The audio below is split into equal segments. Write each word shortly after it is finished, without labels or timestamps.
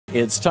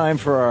It's time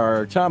for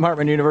our Thom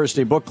Hartmann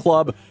University Book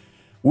Club.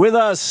 With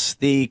us,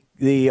 the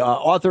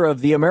author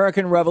of The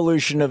American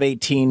Revolution of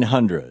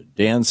 1800,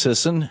 Dan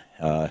Sisson.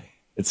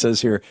 It says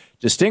here,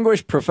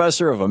 Distinguished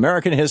Professor of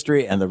American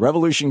History and the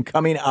Revolution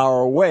Coming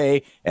Our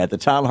Way at the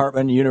Thom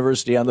Hartmann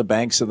University on the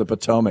banks of the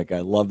Potomac. I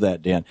love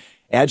that, Dan.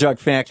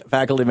 Adjunct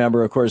faculty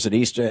member, of course, at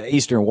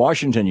Eastern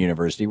Washington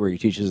University, where he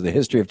teaches the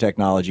history of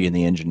technology in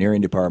the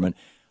engineering department.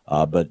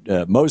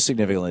 But most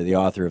significantly, the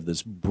author of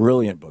this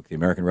brilliant book, The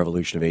American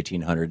Revolution of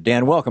 1800.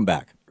 Dan, welcome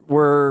back.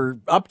 We're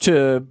up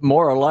to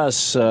more or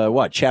less,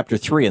 chapter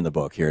 3 in the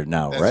book here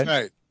now, right? That's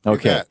right.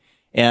 Okay.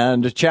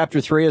 And chapter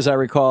 3, as I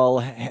recall,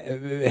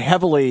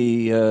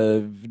 heavily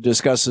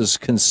discusses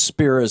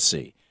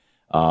conspiracy.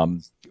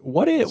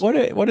 What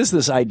is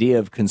this idea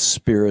of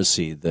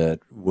conspiracy that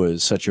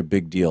was such a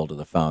big deal to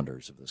the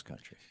founders of this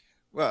country?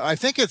 Well, I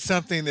think it's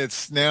something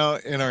that's now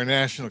in our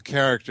national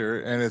character,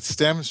 and it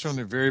stems from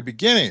the very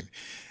beginning.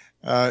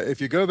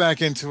 If you go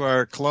back into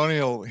our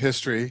colonial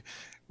history,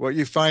 what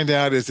you find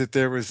out is that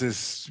there was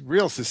this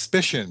real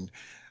suspicion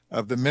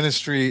of the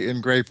ministry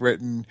in Great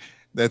Britain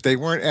that they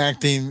weren't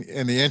acting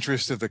in the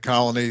interest of the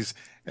colonies,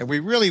 and we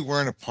really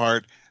weren't a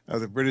part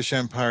of the British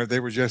Empire. They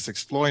were just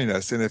exploiting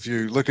us. And if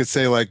you look at,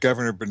 say, like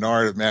Governor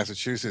Bernard of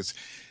Massachusetts,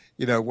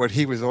 you know, what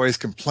he was always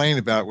complaining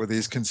about were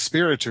these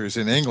conspirators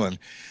in England.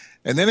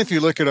 And then if you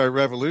look at our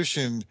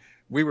revolution,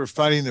 we were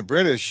fighting the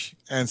British,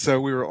 and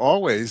so we were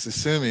always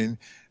assuming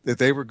that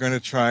they were going to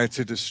try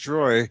to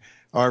destroy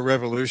our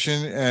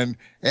revolution. And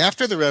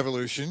after the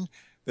revolution,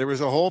 there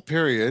was a whole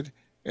period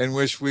in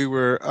which we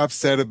were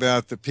upset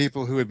about the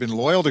people who had been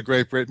loyal to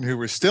Great Britain, who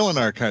were still in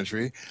our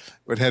country,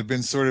 but had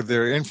been sort of,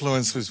 their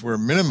influences were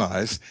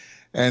minimized,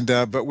 and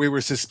but we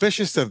were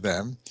suspicious of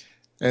them.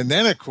 And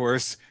then, of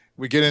course,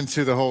 we get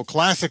into the whole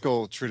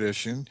classical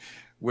tradition,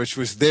 which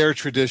was their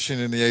tradition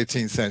in the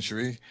 18th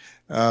century,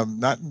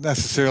 not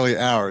necessarily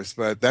ours,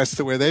 but that's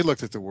the way they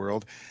looked at the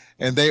world.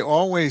 And they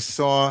always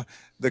saw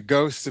the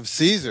ghost of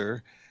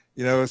Caesar,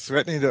 you know,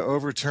 threatening to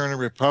overturn a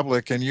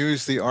republic and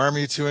use the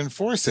army to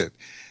enforce it.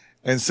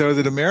 And so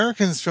that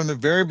Americans from the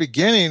very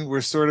beginning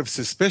were sort of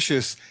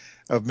suspicious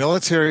of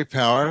military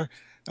power,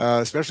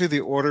 especially the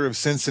Order of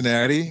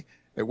Cincinnati.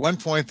 At one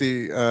point,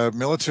 the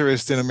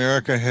militarist in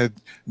America had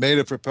made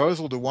a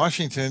proposal to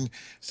Washington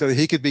so that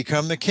he could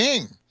become the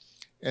king.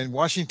 And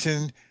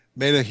Washington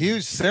made a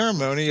huge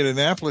ceremony at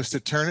Annapolis to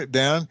turn it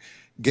down,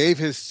 gave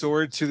his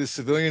sword to the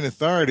civilian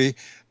authority.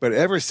 But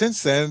ever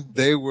since then,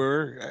 they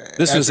were...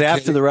 This was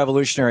after the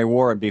Revolutionary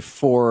War and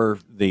before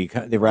the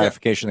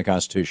ratification of the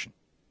Constitution.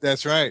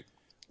 That's right.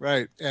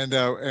 Right.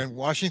 And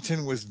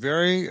Washington was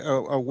very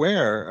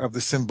aware of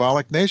the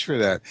symbolic nature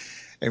of that.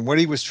 And what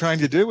he was trying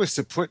to do was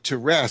to put to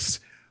rest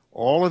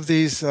all of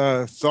these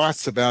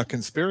thoughts about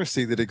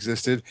conspiracy that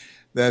existed,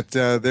 that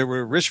there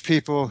were rich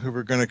people who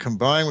were going to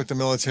combine with the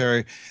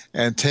military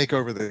and take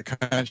over the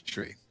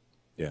country.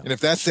 Yeah. And if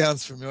that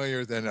sounds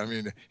familiar, then, I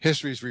mean,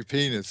 history's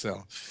repeating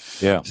itself.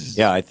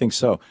 Yeah, I think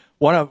so.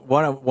 One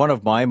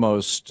of my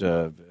most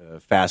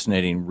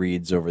fascinating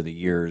reads over the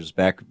years,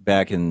 back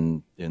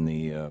in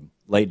the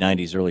late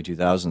 90s, early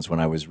 2000s, when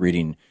I was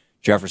reading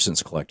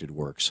Jefferson's collected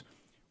works,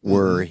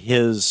 were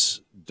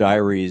his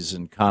diaries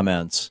and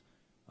comments.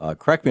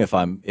 Correct me if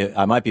I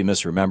might be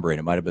misremembering.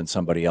 It might have been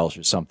somebody else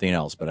or something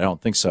else, but I don't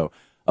think so.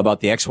 About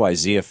the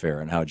XYZ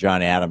affair and how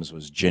John Adams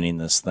was ginning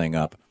this thing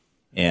up,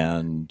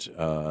 and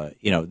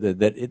you know,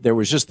 that there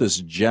was just this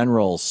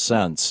general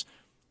sense,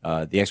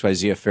 the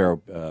XYZ affair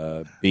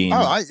being.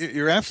 Oh,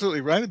 you're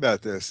absolutely right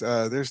about this.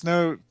 There's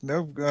no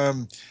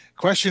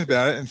question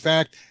about it. In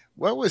fact,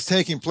 what was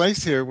taking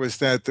place here was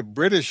that the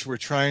British were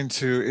trying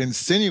to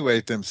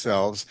insinuate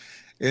themselves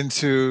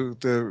into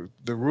the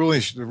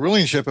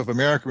rulingship of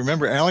America.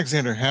 Remember,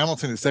 Alexander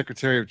Hamilton, the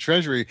Secretary of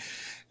Treasury,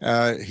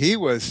 he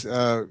was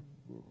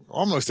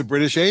almost a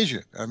British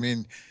agent. I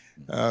mean,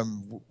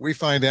 we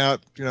find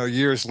out, you know,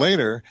 years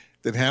later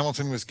that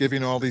Hamilton was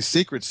giving all these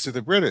secrets to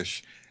the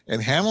British,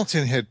 and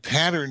Hamilton had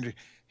patterned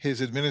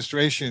his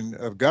administration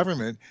of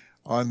government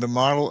on the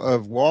model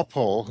of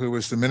Walpole, who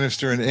was the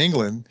minister in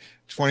England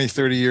 20,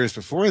 30 years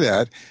before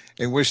that,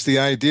 in which the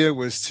idea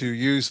was to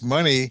use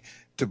money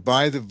to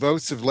buy the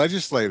votes of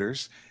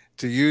legislators,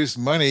 to use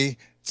money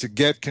to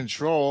get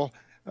control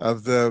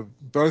of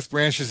both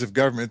branches of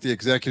government, the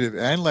executive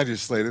and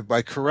legislative,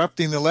 by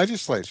corrupting the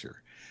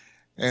legislature.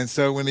 And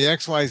so when the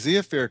XYZ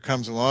affair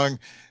comes along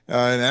in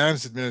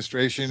Adams'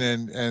 administration,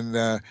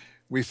 and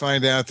we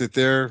find out that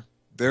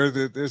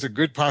there's a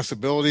good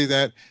possibility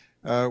that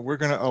we're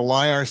going to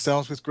ally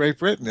ourselves with Great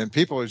Britain, and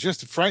people are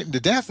just frightened to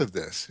death of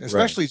this,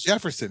 especially right.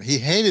 Jefferson. He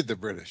hated the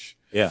British.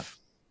 Yeah.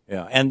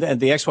 Yeah, and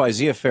the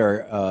XYZ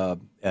affair,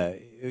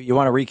 you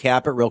want to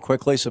recap it real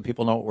quickly so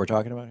people know what we're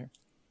talking about here?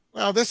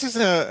 Well, this is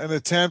an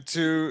attempt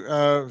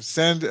to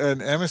send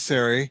an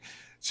emissary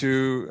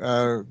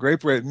to Great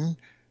Britain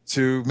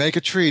to make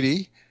a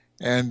treaty,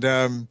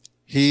 and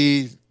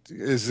he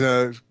is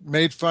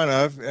made fun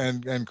of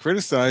and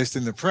criticized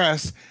in the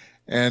press,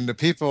 and the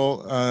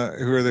people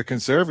who are the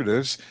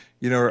conservatives,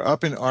 you know, are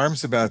up in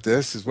arms about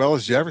this, as well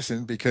as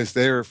Jefferson, because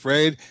they are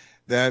afraid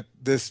that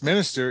this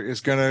minister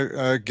is going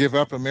to give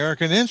up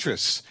American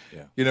interests,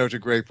 to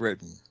Great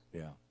Britain.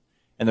 Yeah.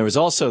 And there was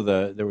also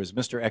there was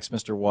Mr. X,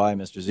 Mr. Y,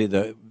 Mr.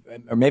 Z,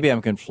 or maybe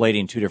I'm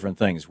conflating two different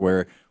things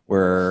where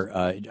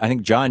I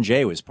think John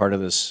Jay was part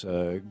of this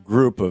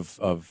group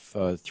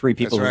of three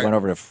people who went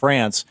over to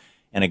France,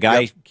 and a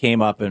guy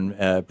came up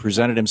and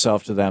presented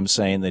himself to them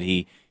saying that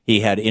he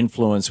had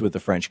influence with the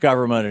French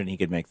government and he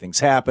could make things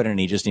happen and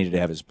he just needed to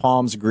have his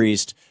palms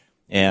greased.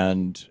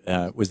 And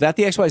was that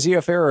the XYZ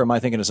affair, or am I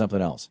thinking of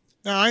something else?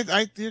 No,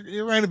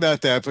 you're right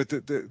about that. But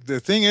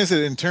the thing is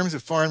that in terms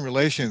of foreign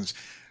relations,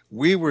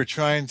 we were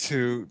trying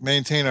to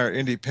maintain our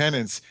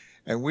independence,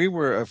 and we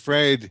were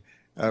afraid.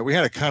 We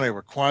had a kind of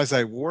a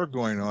quasi-war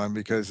going on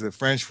because the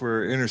French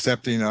were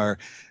intercepting our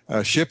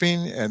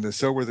shipping, and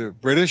so were the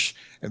British,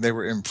 and they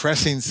were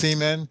impressing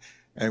seamen.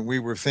 And we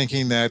were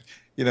thinking that,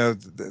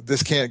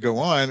 this can't go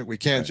on. We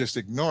can't just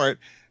ignore it.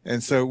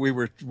 And so we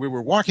were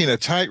walking a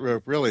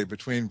tightrope, really,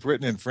 between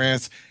Britain and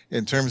France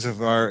in terms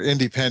of our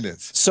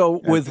independence.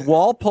 So with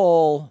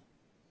Walpole,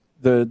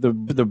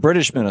 the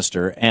British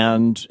minister,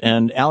 and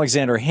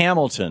Alexander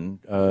Hamilton,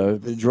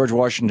 George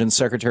Washington's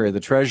Secretary of the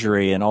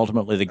Treasury, and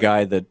ultimately the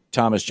guy that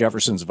Thomas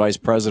Jefferson's Vice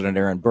President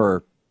Aaron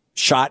Burr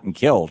shot and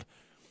killed.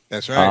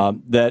 That's right.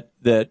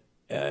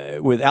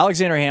 With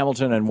Alexander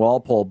Hamilton and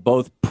Walpole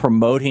both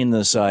promoting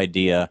this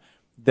idea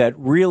that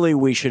really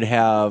we should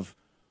have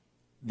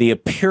the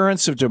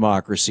appearance of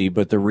democracy,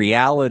 but the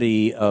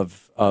reality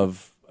of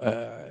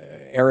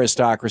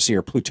aristocracy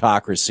or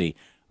plutocracy.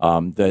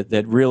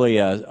 That really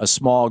a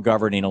small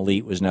governing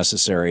elite was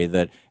necessary.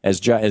 That as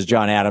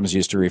John Adams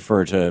used to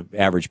refer to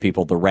average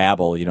people, the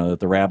rabble. That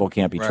the rabble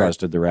can't be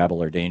trusted. The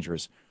rabble are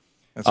dangerous.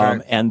 That's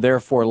right. And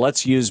therefore,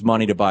 let's use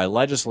money to buy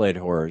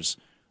legislators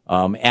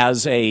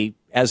as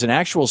an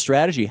actual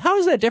strategy. How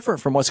is that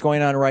different from what's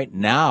going on right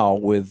now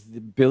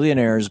with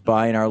billionaires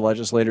buying our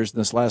legislators in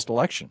this last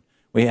election?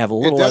 We have a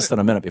little less than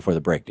a minute before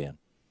the break, Dan.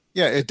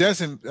 Yeah, it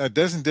doesn't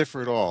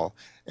differ at all.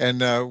 And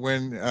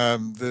when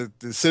the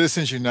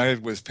Citizens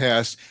United was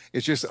passed,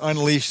 it just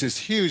unleashed this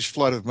huge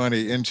flood of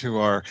money into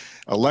our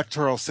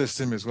electoral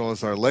system as well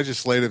as our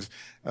legislative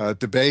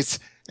debates.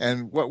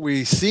 And what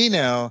we see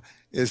now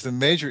is the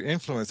major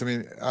influence. I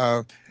mean,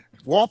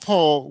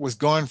 Walpole was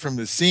gone from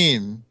the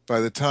scene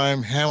by the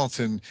time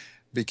Hamilton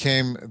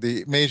became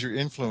the major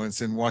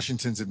influence in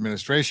Washington's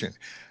administration.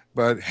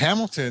 But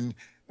Hamilton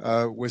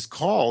was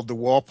called the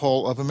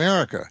Walpole of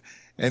America.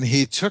 And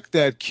he took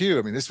that cue.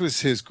 I mean, this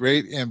was his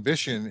great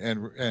ambition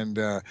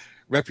and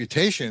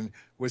reputation,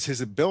 was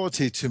his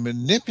ability to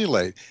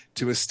manipulate,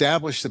 to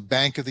establish the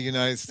Bank of the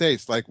United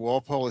States, like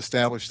Walpole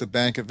established the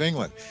Bank of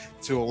England,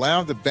 to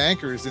allow the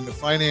bankers and the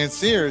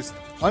financiers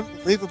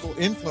unbelievable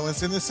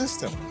influence in the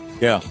system.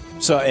 Yeah.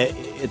 So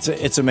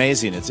it's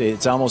amazing.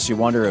 It's almost, you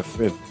wonder if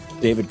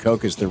David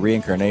Koch is the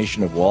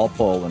reincarnation of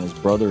Walpole and his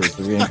brother is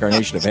the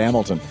reincarnation of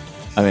Hamilton.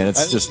 I mean,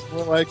 it's just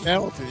more like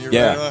Hamilton. You're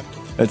yeah. Right on.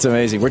 It's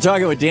amazing. We're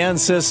talking with Dan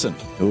Sisson,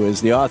 who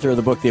is the author of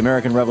the book, The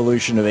American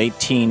Revolution of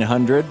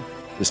 1800,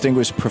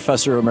 distinguished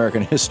professor of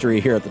American history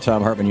here at the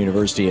Thom Hartmann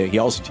University. He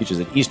also teaches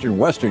at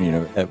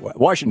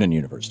Washington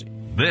University.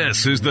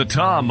 This is the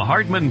Thom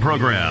Hartmann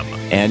Program.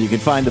 And you can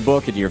find the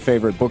book at your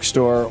favorite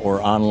bookstore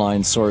or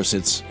online source.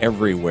 It's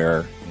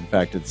everywhere. In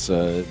fact, it's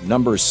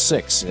number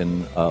 6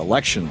 in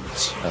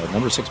elections,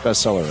 number 6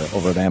 bestseller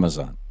over at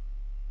Amazon.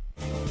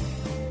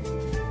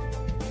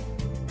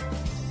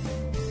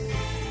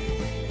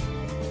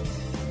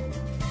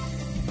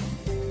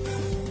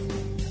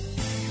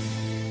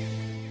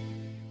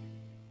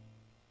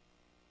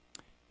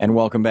 And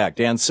welcome back,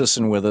 Dan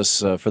Sisson, with us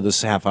for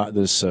this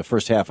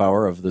first half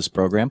hour of this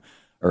program,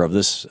 or of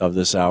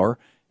this hour.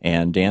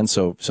 And Dan,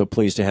 so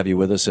pleased to have you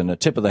with us. And a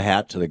tip of the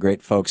hat to the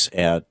great folks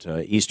at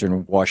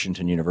Eastern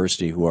Washington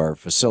University who are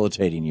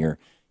facilitating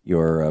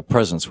your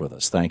presence with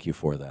us. Thank you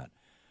for that.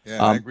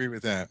 Yeah, I agree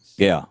with that.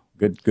 Yeah,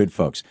 good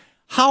folks.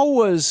 How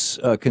was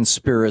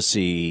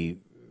conspiracy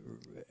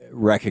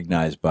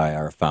recognized by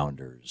our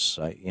founders?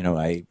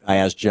 I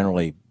asked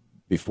generally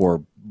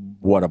before,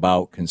 what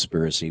about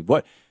conspiracy?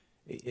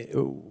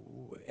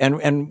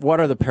 And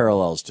what are the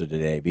parallels to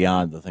today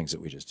beyond the things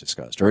that we just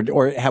discussed,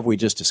 or have we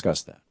just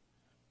discussed that?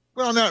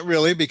 Well, not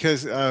really,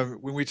 because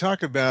when we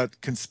talk about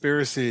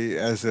conspiracy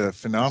as a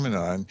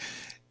phenomenon,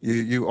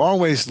 you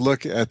always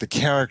look at the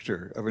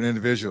character of an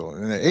individual.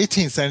 In the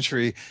 18th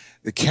century,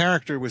 the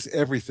character was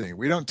everything.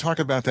 We don't talk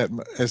about that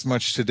as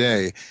much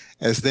today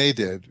as they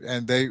did,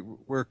 and they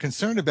were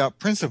concerned about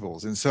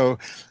principles. And so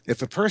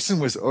if a person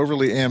was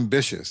overly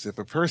ambitious, if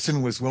a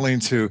person was willing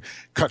to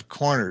cut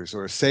corners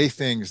or say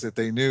things that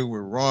they knew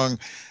were wrong,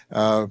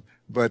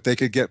 but they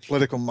could get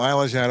political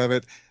mileage out of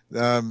it,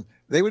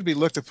 they would be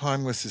looked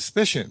upon with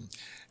suspicion.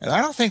 And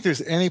I don't think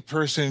there's any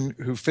person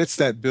who fits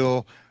that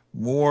bill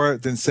more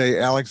than, say,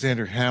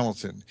 Alexander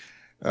Hamilton,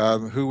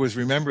 who was,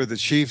 remember, the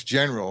chief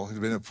general who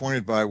had been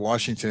appointed by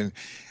Washington.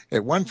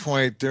 At one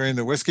point during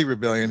the Whiskey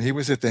Rebellion, he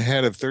was at the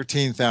head of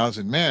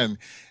 13,000 men,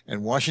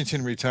 and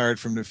Washington retired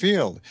from the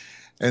field.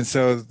 And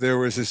so there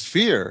was this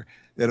fear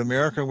that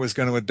America was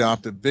going to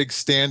adopt a big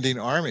standing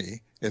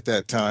army at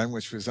that time,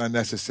 which was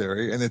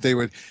unnecessary, and that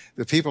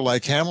the people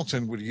like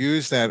Hamilton would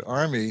use that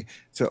army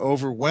to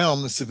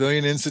overwhelm the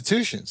civilian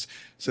institutions.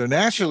 So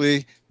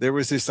naturally, there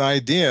was this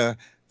idea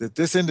that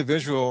this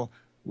individual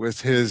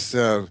with his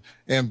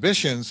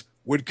ambitions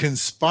would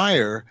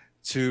conspire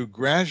to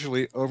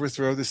gradually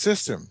overthrow the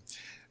system.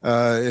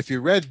 If you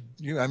read,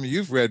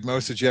 you've read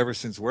most of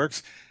Jefferson's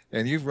works,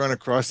 and you've run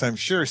across, I'm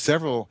sure,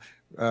 several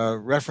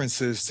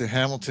references to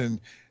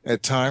Hamilton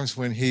at times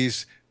when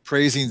he's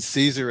praising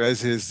Caesar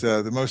as his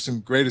the most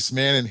greatest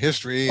man in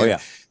history. Oh, yeah.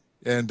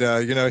 And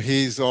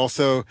he's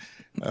also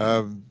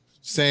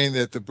saying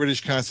that the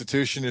British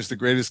Constitution is the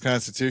greatest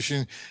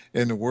constitution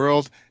in the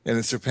world, and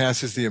it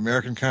surpasses the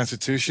American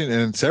Constitution.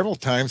 And several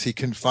times he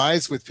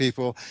confides with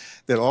people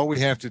that all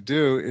we have to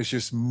do is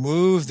just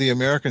move the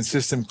American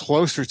system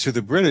closer to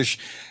the British,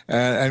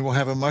 and we'll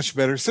have a much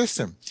better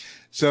system.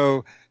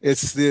 So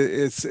it's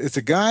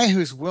a guy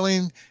who's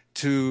willing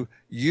to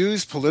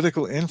use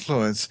political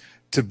influence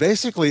to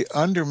basically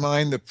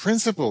undermine the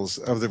principles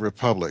of the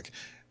Republic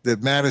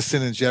that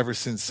Madison and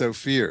Jefferson so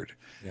feared.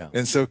 Yeah.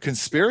 And so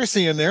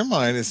conspiracy in their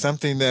mind is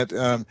something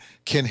that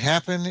can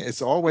happen.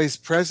 It's always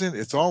present.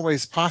 It's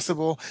always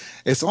possible.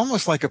 It's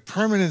almost like a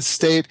permanent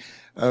state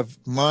of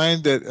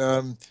mind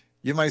that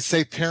you might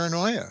say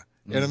paranoia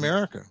in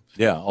America.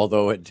 Yeah,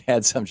 although it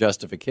had some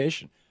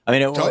justification. I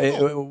mean,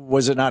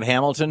 was it not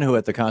Hamilton who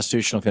at the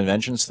Constitutional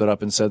Convention stood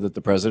up and said that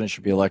the president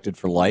should be elected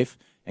for life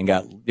and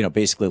got,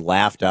 basically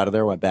laughed out of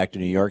there, went back to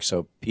New York,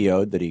 so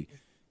PO'd that he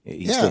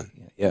yeah.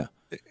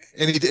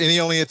 And he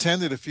only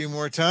attended a few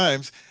more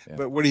times,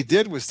 but what he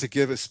did was to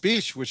give a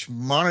speech which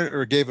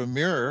gave a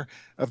mirror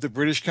of the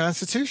British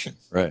Constitution.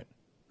 Right.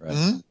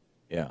 Mm-hmm.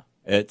 Yeah,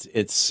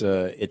 it's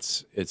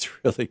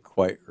really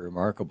quite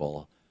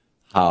remarkable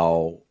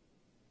how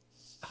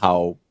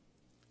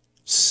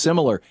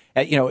similar.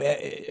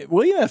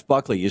 William F.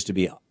 Buckley used to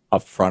be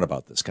upfront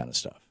about this kind of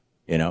stuff.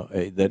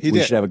 That we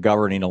should have a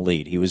governing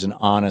elite. He was an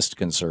honest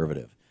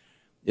conservative.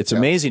 It's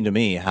amazing to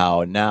me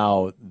how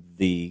now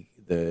the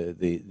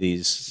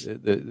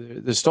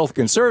stealth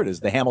conservatives,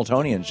 the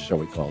Hamiltonians, shall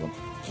we call them,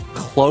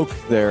 cloak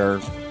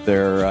their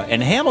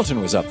and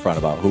Hamilton was upfront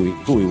about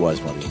who he was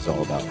and what he was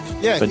all about.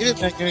 Yeah, he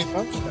didn't make any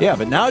fun of that. Yeah,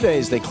 but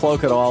nowadays they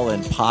cloak it all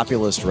in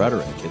populist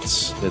rhetoric.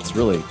 It's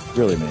really,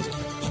 really amazing.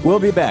 We'll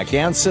be back.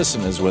 Dan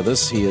Sisson is with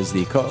us. He is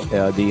the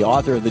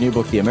author of the new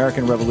book, The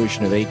American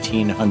Revolution of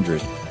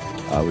 1800,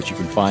 which you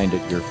can find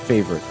at your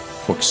favorite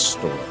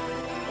bookstore.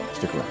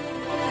 Stick around.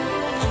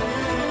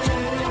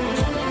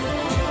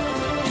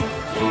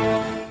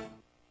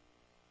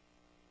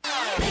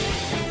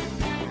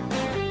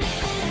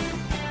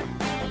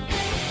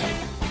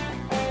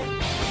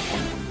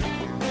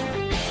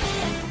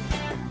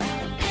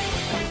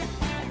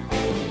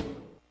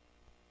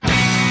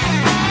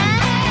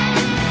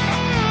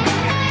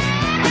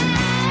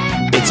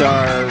 It's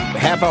our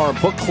half-hour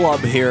book club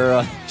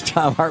here.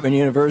 Thom Hartmann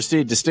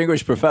University,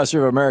 Distinguished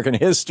Professor of American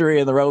History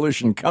and the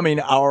Revolution, coming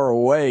our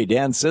way.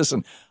 Dan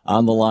Sisson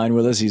on the line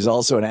with us. He's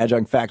also an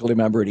adjunct faculty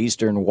member at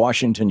Eastern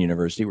Washington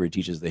University, where he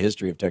teaches the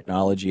history of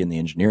technology in the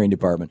engineering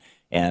department.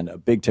 And a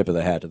big tip of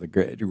the hat to the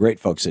great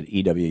folks at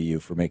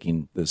EWU for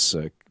making this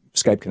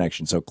Skype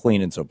connection so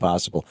clean and so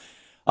possible.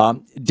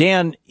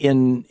 Dan,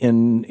 in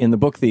the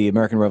book, The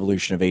American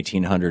Revolution of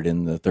 1800,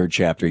 in the third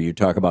chapter, you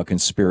talk about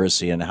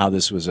conspiracy and how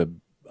this was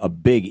a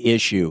big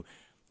issue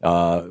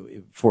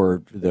for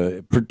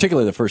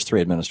particularly the first three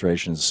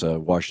administrations,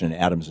 Washington,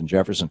 Adams, and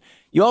Jefferson.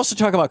 You also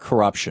talk about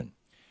corruption.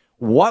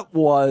 What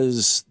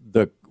was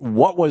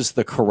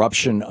the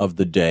corruption of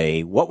the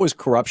day? What was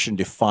corruption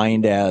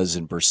defined as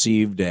and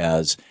perceived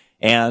as?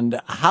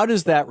 And how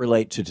does that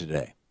relate to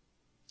today?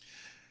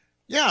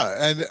 Yeah,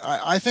 and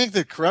I think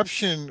that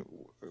corruption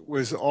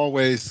was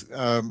always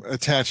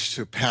attached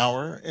to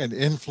power and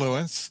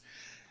influence.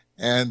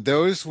 And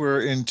those were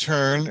in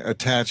turn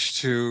attached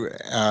to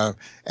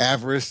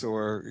avarice,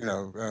 or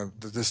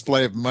the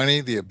display of money,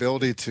 the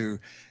ability to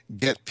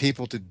get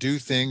people to do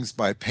things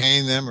by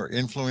paying them or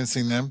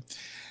influencing them.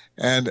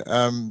 And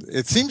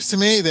it seems to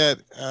me that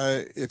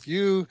if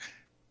you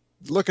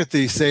look at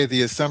the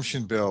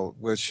Assumption Bill,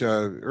 which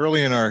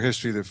early in our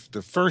history,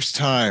 the first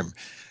time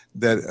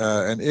that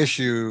an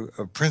issue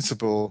of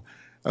principle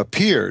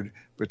appeared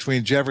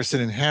between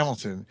Jefferson and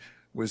Hamilton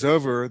was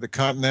over the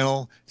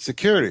Continental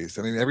securities.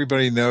 I mean,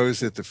 everybody knows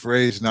that the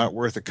phrase "not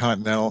worth a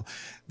Continental,"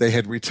 they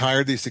had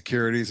retired these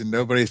securities and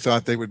nobody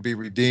thought they would be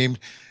redeemed.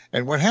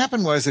 And what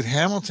happened was that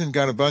Hamilton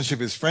got a bunch of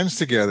his friends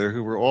together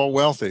who were all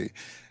wealthy,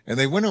 and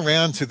they went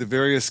around to the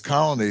various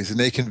colonies and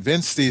they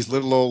convinced these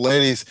little old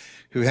ladies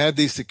who had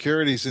these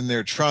securities in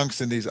their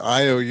trunks and these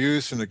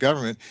IOUs from the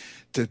government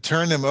to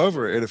turn them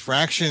over at a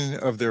fraction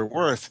of their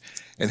worth.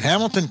 And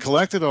Hamilton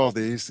collected all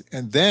these,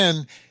 and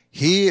then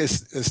he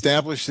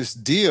established this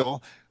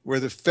deal where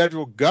the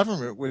federal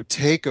government would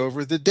take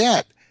over the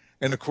debt.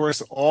 And of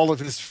course, all of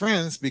his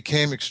friends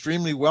became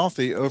extremely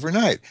wealthy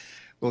overnight.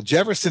 Well,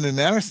 Jefferson and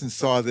Madison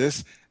saw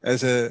this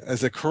as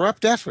a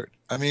corrupt effort.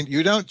 I mean,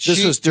 you don't cheat.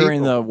 This was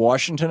during the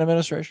Washington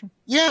administration?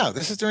 Yeah,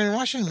 this is during the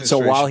Washington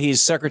administration. So while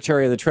he's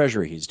Secretary of the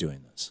Treasury, he's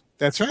doing this?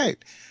 That's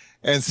right.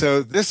 And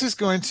so this is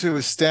going to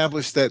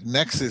establish that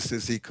nexus,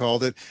 as he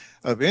called it,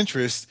 of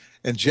interest.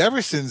 And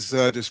Jefferson's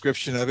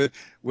description of it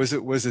was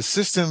a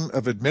system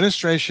of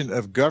administration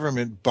of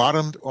government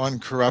bottomed on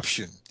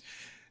corruption.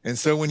 And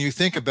so when you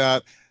think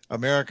about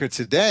America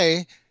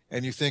today,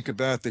 and you think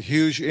about the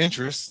huge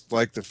interests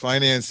like the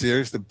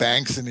financiers, the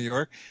banks in New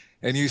York,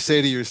 and you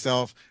say to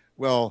yourself,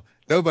 well,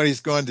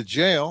 nobody's gone to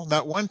jail.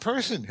 Not one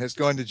person has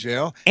gone to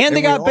jail. And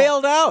they got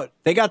bailed out.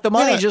 They got the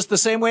money just the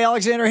same way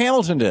Alexander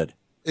Hamilton did.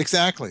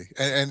 Exactly.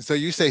 And so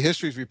you say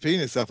history's repeating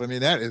itself. I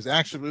mean, that is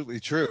absolutely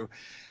true.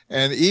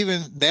 And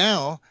even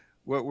now,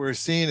 what we're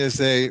seeing is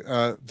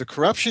the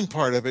corruption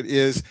part of it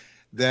is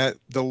that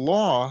the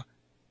law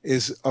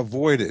is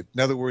avoided. In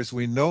other words,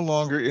 we no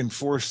longer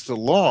enforce the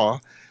law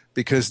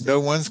because no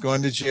one's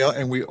gone to jail,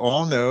 and we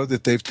all know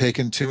that they've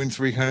taken $200 and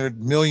 $300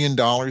 million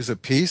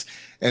apiece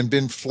and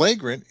been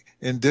flagrant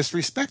in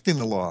disrespecting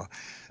the law.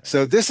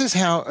 So this is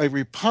how a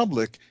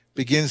republic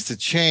begins to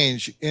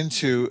change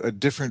into a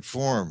different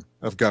form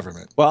of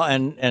government. Well,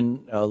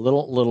 and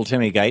little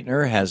Timmy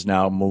Geithner has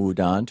now moved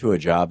on to a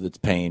job that's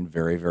paying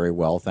very, very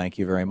well. Thank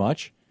you very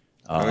much.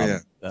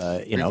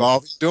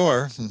 Revolving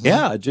door. Mm-hmm.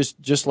 Yeah,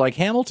 just like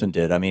Hamilton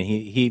did. I mean,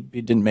 he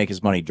didn't make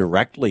his money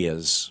directly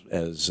as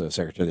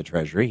Secretary of the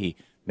Treasury. He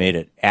made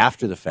it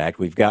after the fact.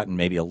 We've gotten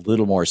maybe a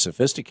little more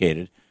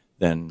sophisticated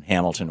than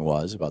Hamilton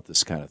was about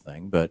this kind of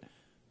thing, but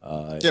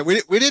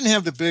we didn't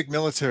have the big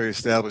military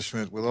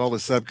establishment with all the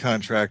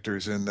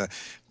subcontractors and the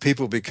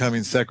people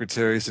becoming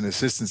secretaries and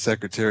assistant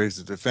secretaries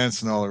of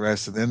defense and all the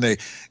rest, and then they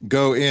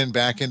go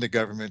back into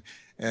government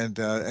and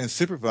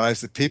supervise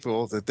the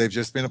people that they've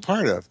just been a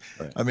part of.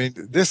 Right. I mean,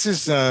 this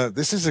is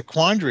a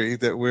quandary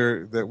that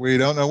we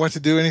don't know what to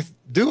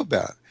do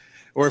about,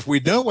 or if we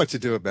know what to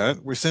do about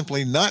it, we're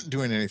simply not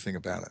doing anything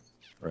about it.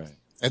 Right,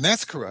 and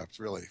that's corrupt,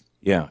 really.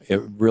 Yeah,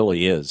 it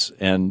really is.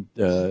 And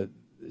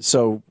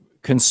so,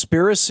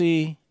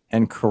 conspiracy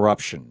and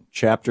corruption,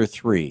 Chapter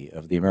 3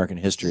 of the American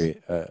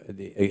history,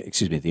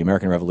 the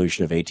American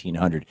Revolution of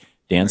 1800.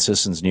 Dan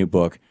Sisson's new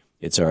book.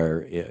 It's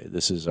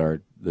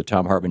the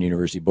Thom Hartmann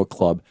University Book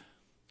Club.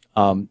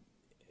 Dan,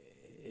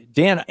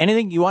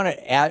 anything you want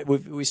to add?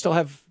 We still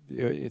have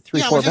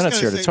 3-4 minutes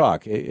here to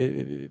talk.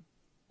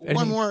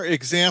 One more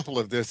example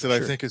of this that I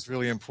think is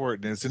really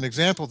important. It's an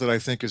example that I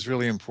think is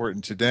really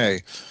important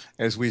today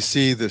as we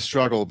see the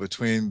struggle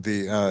between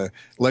the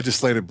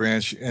legislative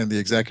branch and the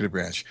executive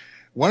branch.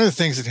 One of the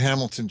things that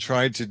Hamilton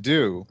tried to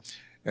do,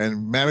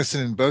 and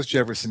Madison and both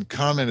Jefferson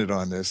commented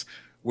on this,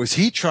 was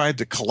he tried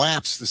to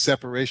collapse the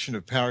separation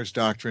of powers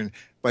doctrine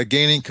by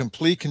gaining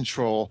complete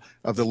control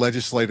of the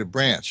legislative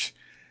branch.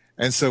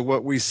 And so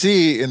what we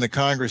see in the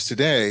Congress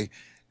today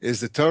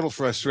is the total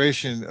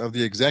frustration of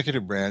the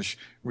executive branch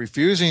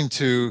refusing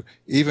to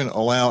even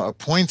allow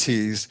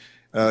appointees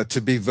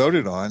to be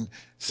voted on,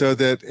 so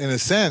that, in a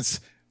sense,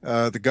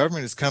 the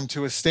government has come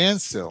to a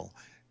standstill.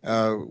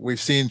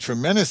 We've seen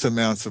tremendous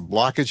amounts of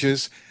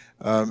blockages,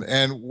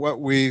 and what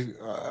we're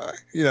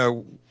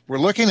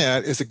looking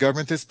at is a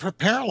government that's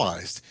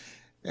paralyzed,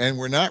 and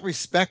we're not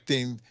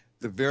respecting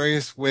the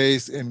various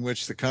ways in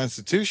which the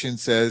Constitution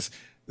says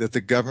that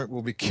the government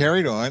will be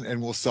carried on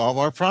and will solve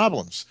our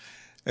problems.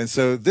 And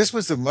so this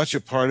was much a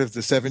part of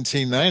the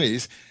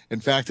 1790s. In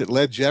fact, it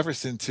led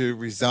Jefferson to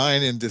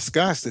resign in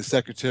disgust as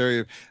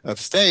Secretary of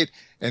State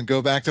and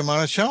go back to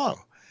Monticello.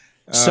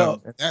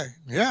 So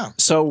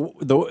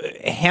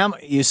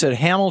you said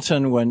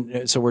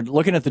Hamilton so we're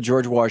looking at the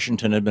George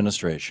Washington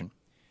administration,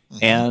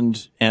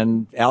 mm-hmm.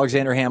 and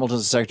Alexander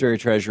Hamilton's Secretary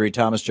of Treasury,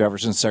 Thomas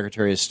Jefferson's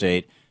Secretary of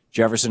State.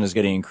 Jefferson is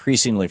getting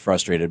increasingly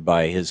frustrated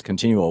by his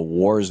continual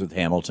wars with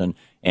Hamilton,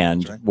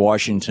 and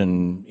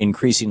Washington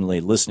increasingly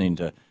listening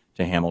to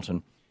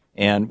Hamilton.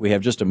 And we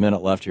have just a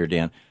minute left here,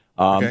 Dan.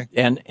 Okay.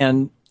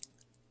 And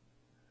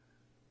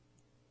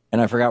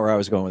I forgot where I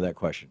was going with that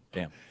question.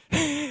 Damn.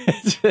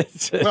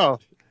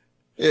 Well,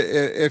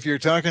 if you're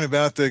talking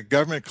about the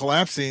government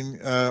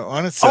collapsing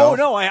on itself. Oh,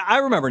 no, I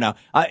remember now.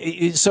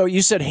 So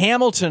you said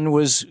Hamilton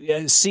was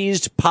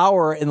seized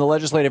power in the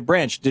legislative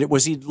branch.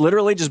 Was he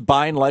literally just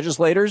buying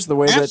legislators the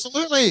way that?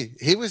 Absolutely.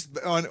 He was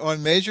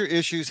on major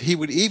issues. He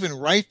would even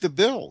write the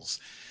bills.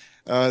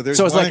 So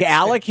it's like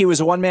Alec? He was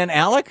a one-man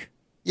Alec?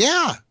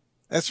 Yeah,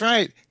 that's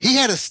right. He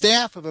had a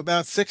staff of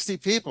about 60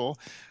 people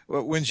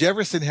when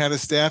Jefferson had a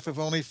staff of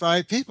only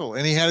 5 people,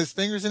 and he had his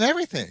fingers in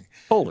everything.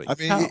 Holy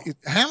cow.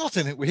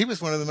 Hamilton, he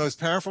was one of the most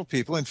powerful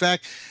people. In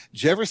fact,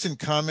 Jefferson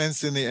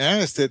comments in the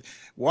Earnest that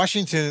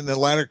Washington in the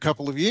latter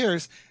couple of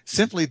years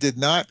simply did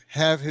not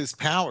have his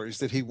powers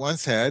that he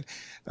once had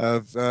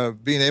of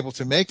being able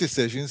to make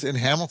decisions, and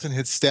Hamilton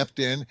had stepped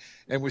in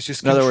and was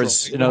just controlling.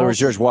 In other words,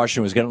 George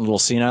Washington was getting a little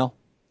senile?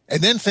 And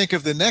then think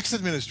of the next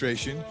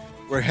administration,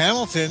 where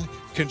Hamilton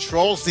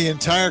controls the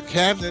entire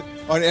cabinet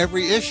on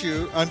every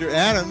issue under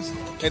Adams,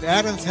 and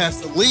Adams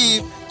has to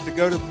leave to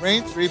go to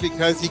Braintree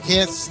because he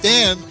can't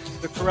stand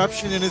the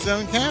corruption in his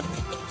own cabinet.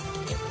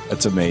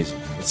 That's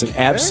amazing. It's an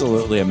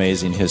absolutely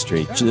amazing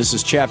history. This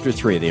is Chapter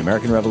 3, the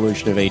American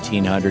Revolution of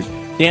 1800.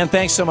 Dan,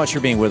 thanks so much for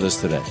being with us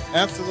today.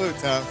 Absolute,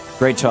 Tom.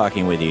 Great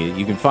talking with you.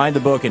 You can find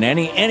the book in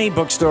any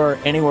bookstore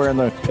anywhere in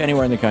the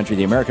country,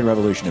 The American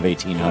Revolution of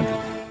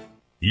 1800.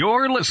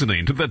 You're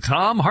listening to the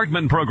Thom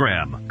Hartmann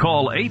Program.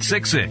 Call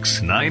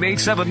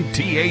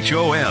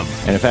 866-987-THOM.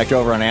 And in fact,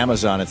 over on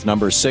Amazon, it's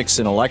number 6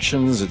 in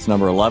elections. It's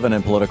number 11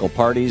 in political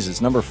parties.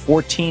 It's number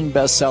 14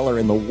 bestseller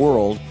in the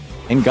world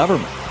in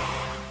government.